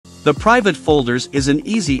The private folders is an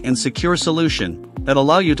easy and secure solution that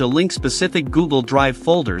allow you to link specific Google Drive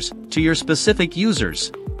folders to your specific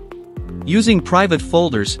users. Using private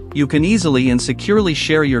folders, you can easily and securely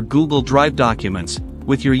share your Google Drive documents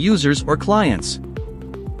with your users or clients.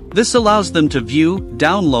 This allows them to view,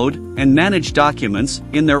 download, and manage documents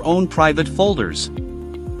in their own private folders.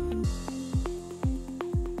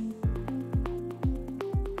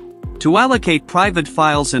 To allocate private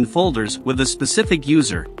files and folders with a specific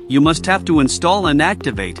user, you must have to install and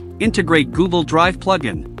activate Integrate Google Drive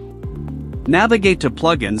plugin. Navigate to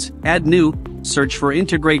Plugins, Add New, search for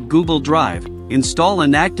Integrate Google Drive, install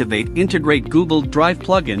and activate Integrate Google Drive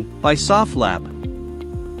plugin by SoftLab.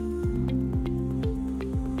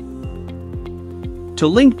 To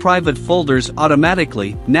link private folders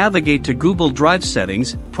automatically, navigate to Google Drive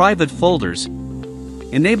Settings, Private Folders.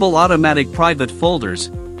 Enable Automatic Private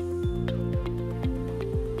Folders.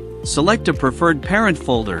 Select a preferred parent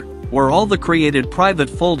folder, where all the created private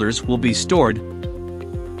folders will be stored.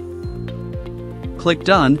 Click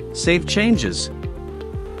Done, Save Changes.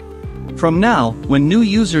 From now, when new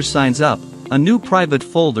user signs up, a new private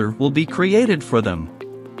folder will be created for them.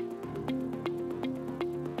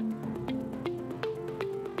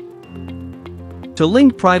 To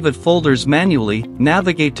link private folders manually,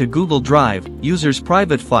 navigate to Google Drive, User's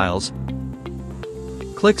Private Files.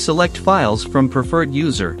 Click Select Files from Preferred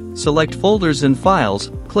User, select Folders and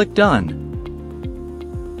Files, click Done.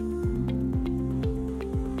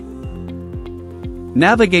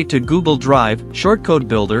 Navigate to Google Drive, Shortcode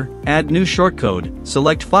Builder, add new shortcode,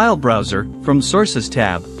 select File Browser, from Sources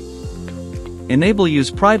tab. Enable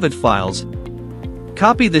Use Private Files.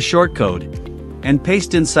 Copy the shortcode and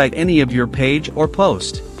paste inside any of your page or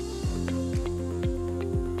post.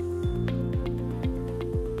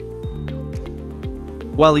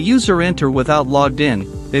 While a user enter without logged in,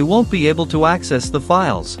 they won't be able to access the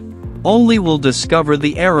files. Only will discover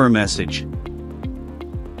the error message.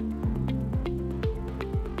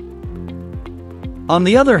 On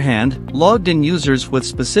the other hand, logged-in users with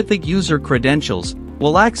specific user credentials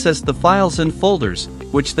will access the files and folders,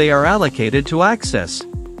 which they are allocated to access.